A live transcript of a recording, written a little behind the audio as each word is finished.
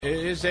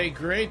is a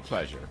great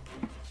pleasure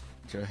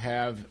to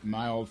have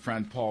my old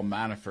friend Paul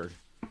Manafort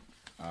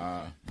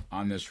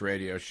on this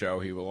radio show.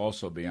 He will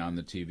also be on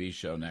the TV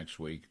show next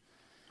week.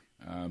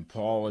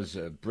 Paul is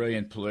a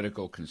brilliant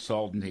political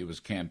consultant. He was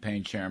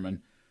campaign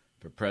chairman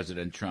for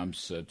President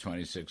Trump's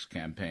 26th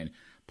campaign.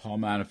 Paul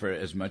Manafort,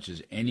 as much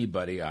as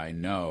anybody I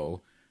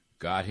know,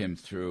 got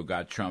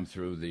Trump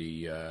through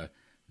the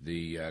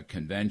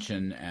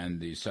convention and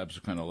the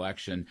subsequent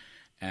election.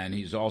 And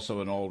he's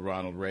also an old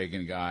Ronald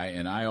Reagan guy.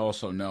 And I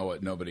also know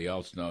what nobody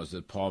else knows,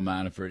 that Paul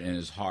Manafort in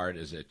his heart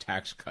is a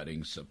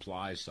tax-cutting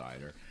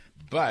supply-sider.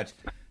 But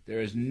there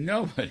is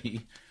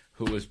nobody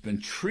who has been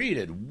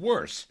treated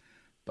worse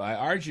by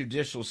our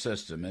judicial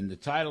system. And the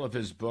title of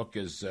his book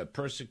is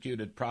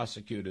Persecuted,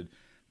 Prosecuted,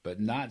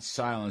 but Not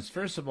Silenced.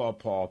 First of all,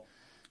 Paul,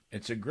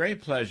 it's a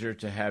great pleasure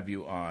to have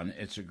you on.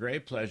 It's a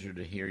great pleasure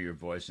to hear your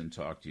voice and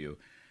talk to you.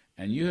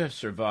 And you have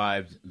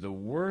survived the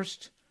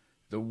worst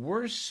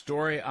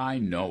story I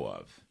know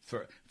of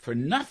for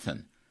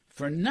nothing.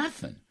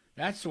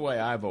 That's the way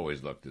I've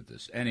always looked at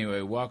this.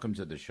 Anyway, welcome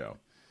to the show.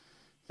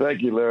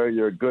 Thank you, Larry.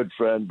 You're a good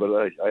friend, but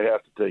I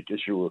have to take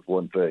issue with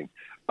one thing.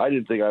 I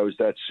didn't think I was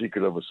that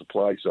secret of a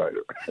supply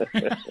sider.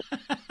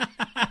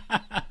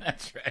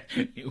 That's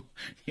right.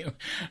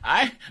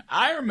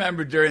 I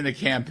remember during the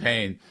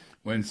campaign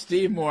when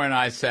Steve Moore and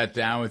I sat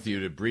down with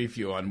you to brief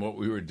you on what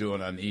we were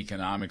doing on the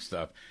economic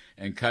stuff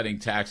and cutting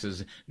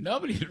taxes.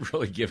 Nobody had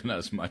really given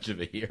us much of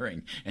a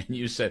hearing. And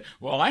you said,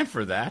 well, I'm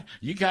for that.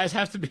 You guys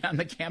have to be on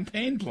the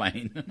campaign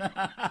plane. Not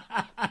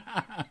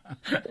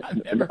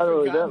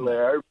only that,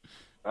 Larry,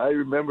 I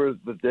remember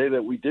the day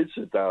that we did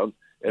sit down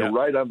and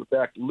right on the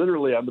back,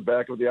 literally on the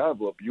back of the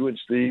envelope, you and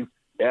Steve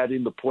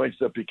adding the points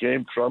that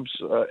became Trump's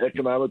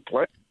economic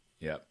plan.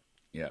 Yep.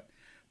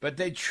 But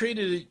they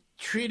treated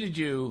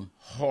you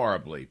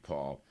horribly,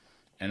 Paul.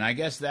 And I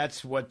guess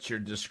that's what you're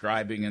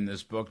describing in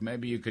this book.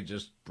 Maybe you could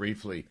just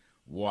briefly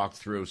walk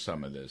through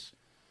some of this.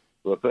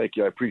 Well, thank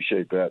you. I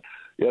appreciate that.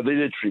 Yeah, they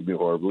did treat me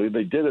horribly.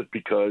 They did it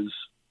because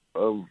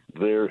of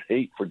their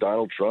hate for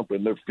Donald Trump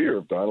and their fear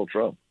of Donald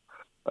Trump.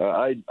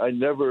 I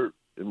never,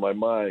 in my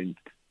mind,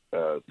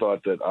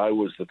 thought that I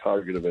was the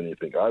target of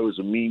anything. I was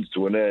a means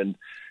to an end,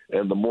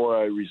 and the more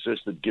I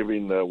resisted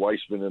giving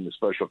Weissman and the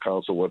special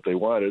counsel what they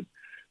wanted,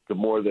 the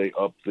more they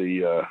upped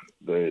the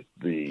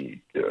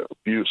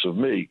abuse of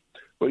me.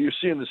 But you're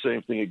seeing the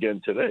same thing again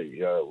today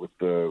with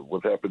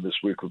what happened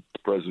this week with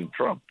President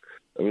Trump.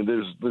 I mean,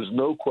 there's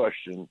no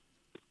question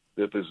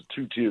that there's a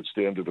two-tiered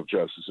standard of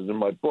justice. And in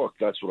my book,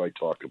 that's what I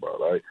talk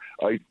about.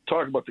 I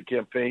talk about the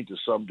campaign to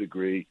some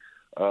degree,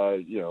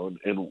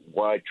 and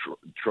why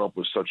Trump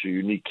was such a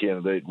unique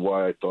candidate, and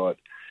why I thought,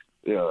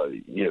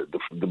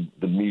 the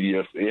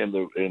media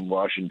and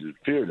Washington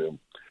feared him.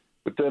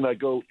 But then I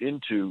go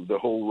into the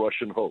whole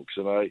Russian hoax,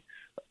 and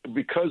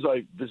because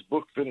this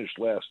book finished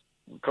a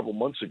couple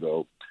months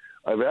ago,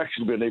 I've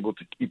actually been able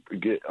to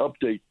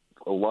update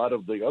a lot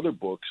of the other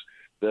books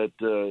that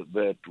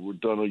were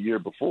done a year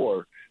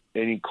before,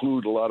 and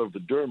include a lot of the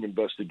Durham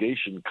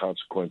investigation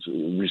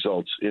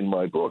results in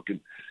my book. And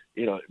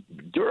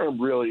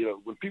Durham really,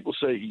 when people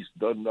say he's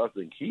done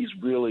nothing, he's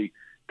really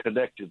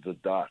connected the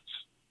dots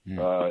in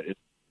the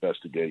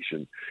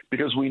investigation,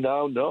 because we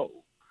now know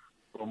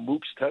from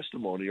Mook's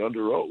testimony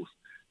under oath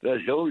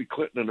that Hillary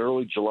Clinton in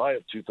early July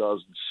of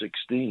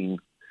 2016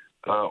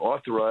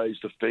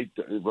 authorized a fake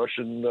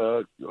Russian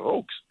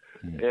hoax.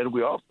 And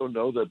we also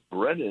know that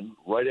Brennan,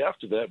 right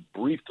after that,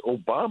 briefed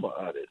Obama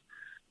on it.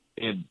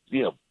 And,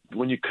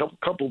 when you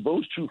couple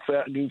those two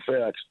new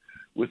facts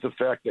with the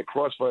fact that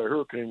Crossfire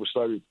Hurricane was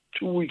started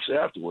 2 weeks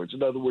afterwards,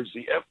 in other words,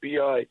 the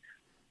FBI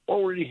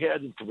already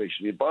had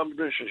information. The Obama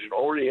administration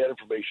already had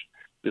information.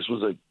 This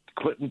was a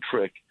Clinton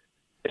trick,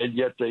 and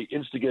yet they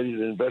instigated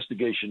an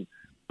investigation,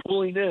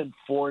 pulling in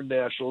foreign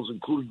nationals,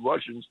 including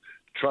Russians,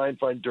 to try and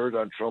find dirt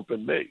on Trump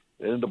and me.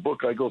 And in the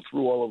book, I go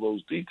through all of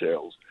those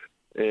details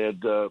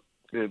and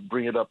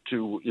bring it up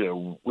to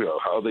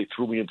how they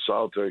threw me in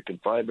solitary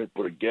confinement,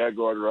 put a gag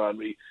order on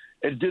me,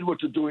 and did what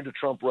they're doing to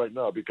Trump right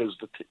now. Because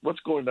what's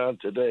going on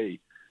today,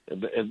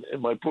 and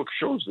my book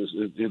shows this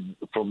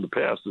from the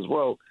past as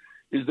well,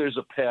 is there's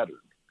a pattern.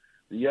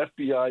 The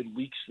FBI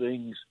leaks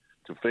things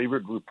to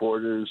favored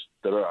reporters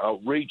that are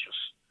outrageous.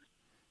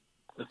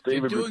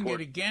 They're doing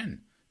it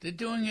again. They're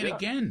doing it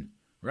again,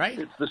 right?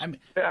 It's the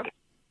pattern.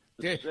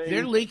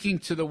 They're leaking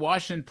to the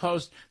Washington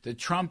Post that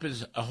Trump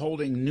is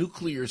holding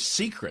nuclear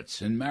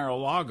secrets in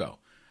Mar-a-Lago.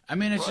 I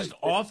mean, it's just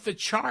off the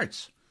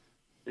charts.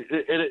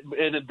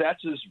 And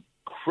that's as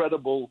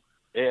credible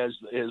as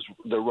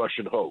the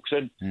Russian hoax.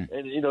 And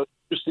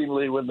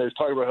interestingly, when they're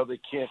talking about how they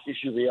can't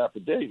issue the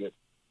affidavit,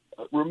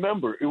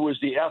 remember, it was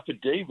the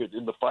affidavit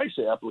in the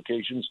FISA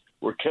applications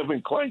where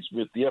Kevin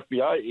Kleinsmith, the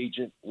FBI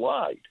agent,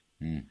 lied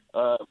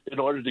in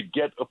order to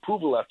get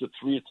approval after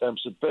 3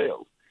 attempts had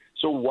failed.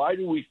 So why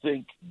do we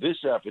think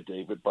this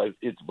affidavit by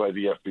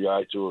the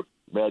FBI to a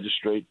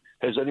magistrate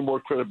has any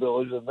more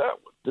credibility than that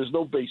one? There's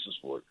no basis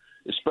for it.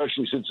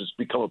 especially since it's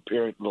become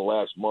apparent in the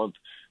last month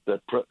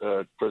that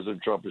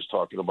President Trump is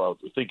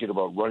thinking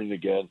about running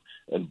again,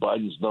 and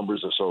Biden's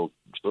numbers are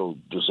so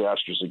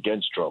disastrous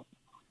against Trump.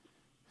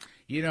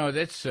 You know,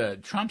 that's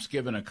Trump's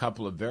given a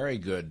couple of very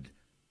good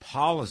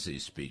policy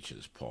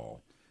speeches,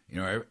 Paul. You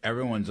know,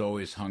 everyone's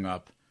always hung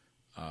up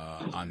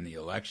on the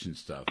election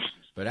stuff,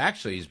 but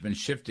actually he's been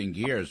shifting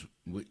gears.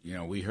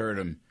 We heard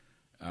him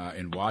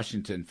in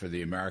Washington for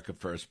the America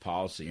First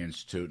Policy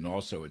Institute and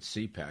also at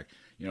CPAC.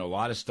 You know, a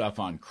lot of stuff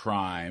on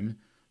crime,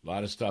 a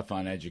lot of stuff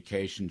on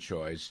education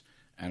choice,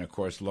 and, of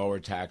course, lower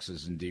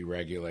taxes and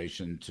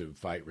deregulation to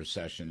fight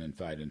recession and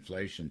fight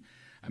inflation.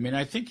 I mean,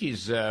 I think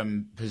he's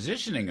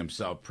positioning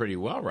himself pretty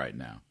well right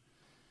now.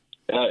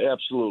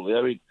 Absolutely.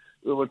 I mean,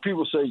 when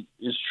people say,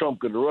 is Trump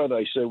going to run,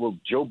 I say, well,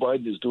 Joe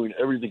Biden is doing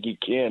everything he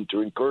can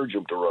to encourage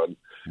him to run.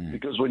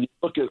 Because when you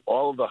look at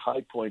all of the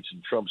high points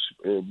in Trump's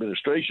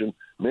administration,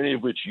 many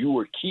of which you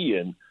were key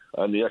in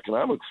on the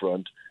economic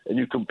front, and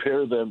you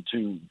compare them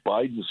to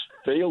Biden's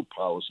failed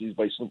policies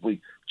by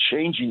simply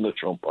changing the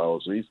Trump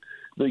policies,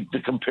 the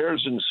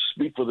comparisons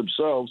speak for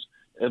themselves,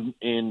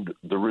 and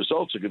the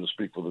results are going to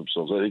speak for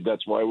themselves. I think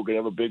that's why we're going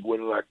to have a big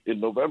win in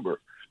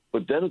November.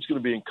 But then it's going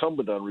to be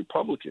incumbent on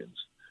Republicans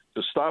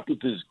to stop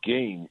with this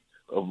game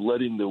of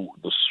letting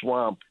the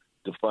swamp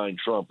define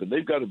Trump, and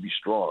they've got to be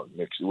strong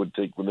when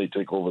they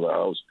take over the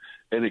House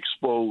and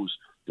expose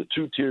the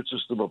two-tiered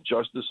system of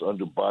justice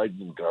under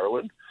Biden and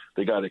Garland.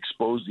 They got to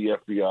expose the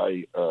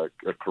FBI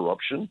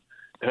corruption,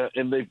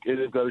 and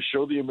they've got to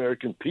show the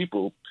American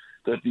people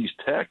that these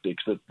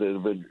tactics that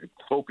have been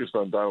focused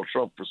on Donald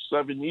Trump for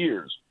 7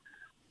 years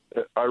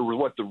are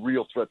what the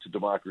real threat to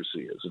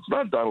democracy is. It's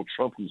not Donald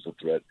Trump who's the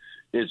threat.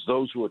 It's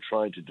those who are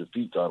trying to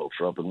defeat Donald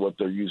Trump and what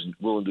they're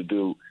willing to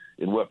do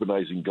in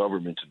weaponizing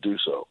government to do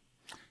so.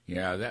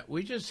 Yeah,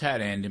 we just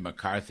had Andy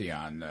McCarthy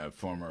on,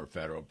 former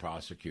federal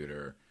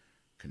prosecutor,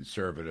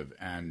 conservative,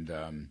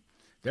 and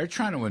they're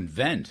trying to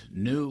invent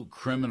new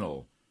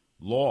criminal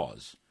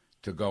laws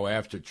to go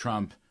after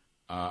Trump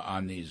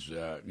on these,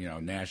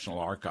 National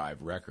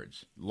Archive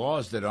records,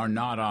 laws that are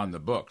not on the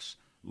books,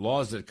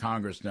 laws that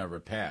Congress never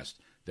passed.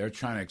 They're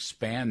trying to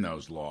expand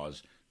those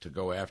laws to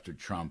go after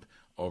Trump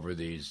over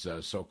these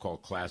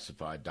so-called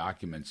classified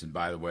documents. And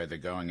by the way, they're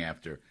going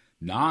after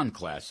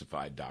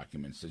non-classified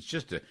documents.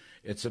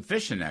 It's a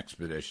fishing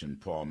expedition,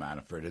 Paul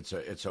Manafort.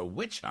 It's a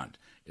witch hunt,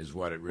 is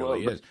what it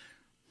really is.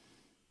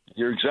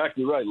 You're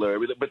exactly right,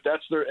 Larry. But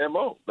that's their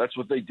MO. That's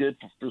what they did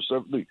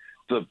for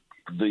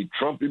the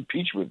Trump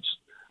impeachments.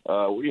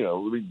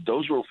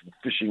 Those were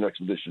fishing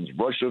expeditions.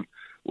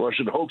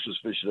 Russian hoax was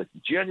fishing.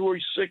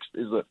 January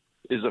 6th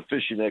is a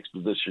fishing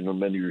expedition in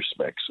many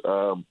respects.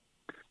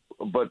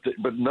 But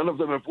none of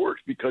them have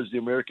worked because the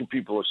American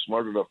people are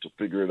smart enough to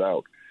figure it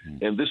out.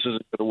 And this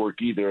isn't going to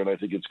work either, and I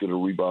think it's going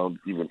to rebound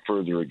even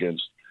further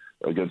against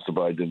the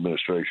Biden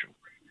administration.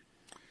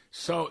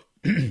 So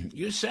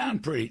you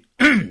sound pretty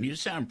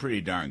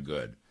darn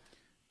good,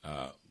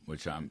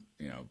 which I'm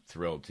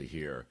thrilled to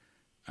hear.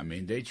 I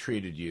mean, they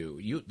treated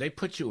they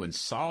put you in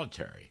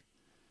solitary.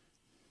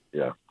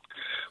 Yeah.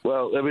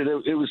 Well, I mean,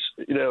 it was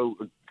a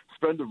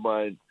friend of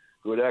mine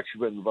who had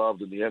actually been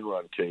involved in the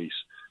Enron case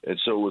and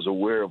so was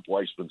aware of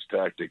Weissman's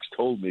tactics,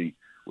 told me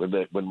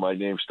when my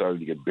name started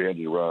to get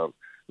bandied around,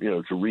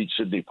 to read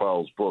Sidney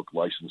Powell's book,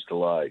 License to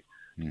Lie,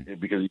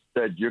 because he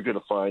said, you're going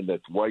to find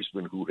that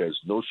Weissman, who has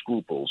no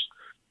scruples,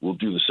 will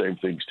do the same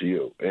things to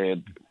you.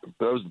 And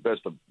that was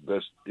the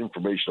best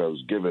information I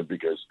was given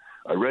because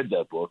I read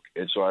that book,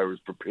 and so I was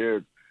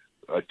prepared.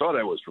 I thought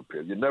I was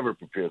prepared. You're never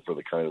prepared for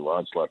the kind of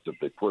onslaught that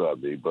they put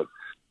on me, but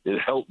it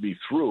helped me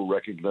through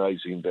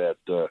recognizing that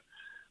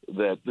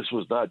this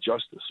was not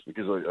justice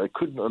because I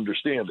couldn't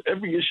understand.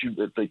 Every issue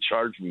that they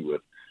charged me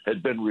with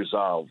had been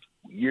resolved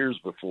years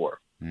before.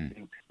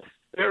 The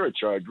Farah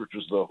charge, which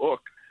was the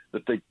hook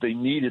that they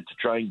needed to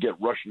try and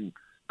get Russian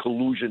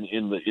collusion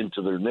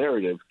into their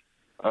narrative,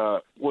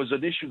 was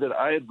an issue that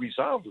I had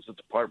resolved as the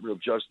Department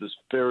of Justice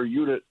Farah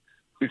unit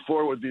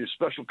before the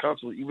special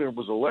counsel even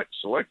was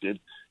selected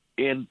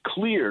and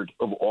cleared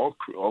of all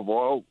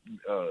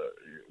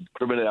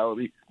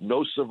criminality,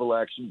 no civil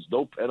actions,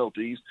 no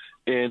penalties,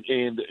 and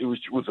it was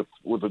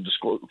with a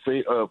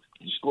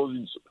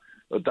disclosing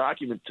a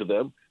document to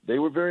them. They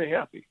were very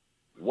happy.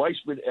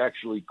 Weissman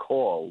actually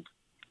called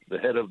the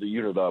head of the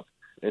unit up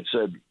and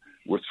said,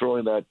 "We're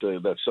throwing that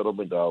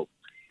settlement out,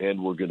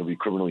 and we're going to be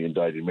criminally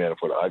indicting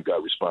Manafort. I've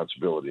got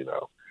responsibility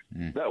now."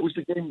 That was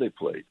the game they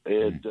played,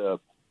 and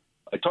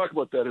I talk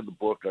about that in the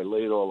book. I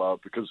lay it all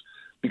out because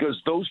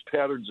those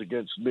patterns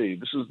against me.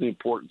 This is the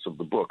importance of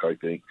the book. I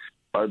think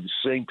are the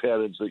same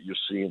patterns that you're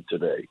seeing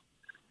today,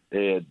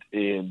 and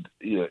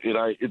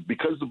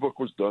because the book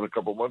was done a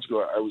couple of months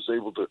ago, I was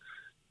able to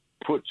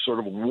put sort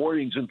of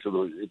warnings into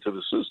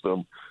the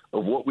system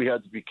of what we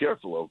had to be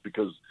careful of,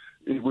 because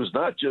it was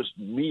not just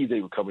me they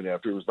were coming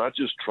after. It was not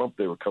just Trump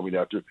they were coming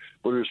after,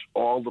 but it's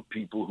all the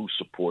people who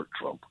support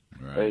Trump.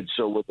 Right. And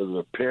so whether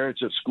the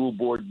parents at school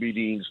board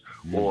meetings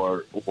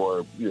or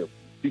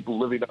people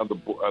living on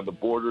the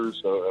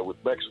borders with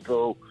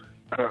Mexico,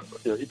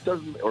 it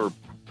doesn't, or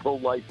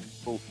pro-life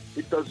people.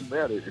 It doesn't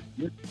matter. If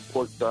you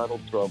support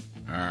Donald Trump,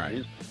 all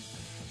right.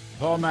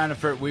 Paul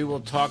Manafort, we will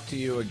talk to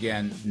you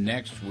again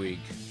next week.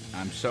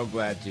 I'm so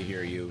glad to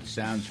hear you.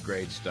 Sounds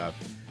great stuff.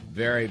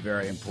 Very,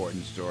 very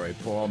important story.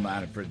 Paul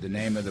Manafort, the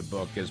name of the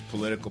book is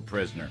Political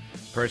Prisoner,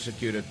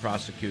 Persecuted,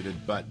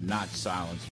 Prosecuted, but Not Silenced.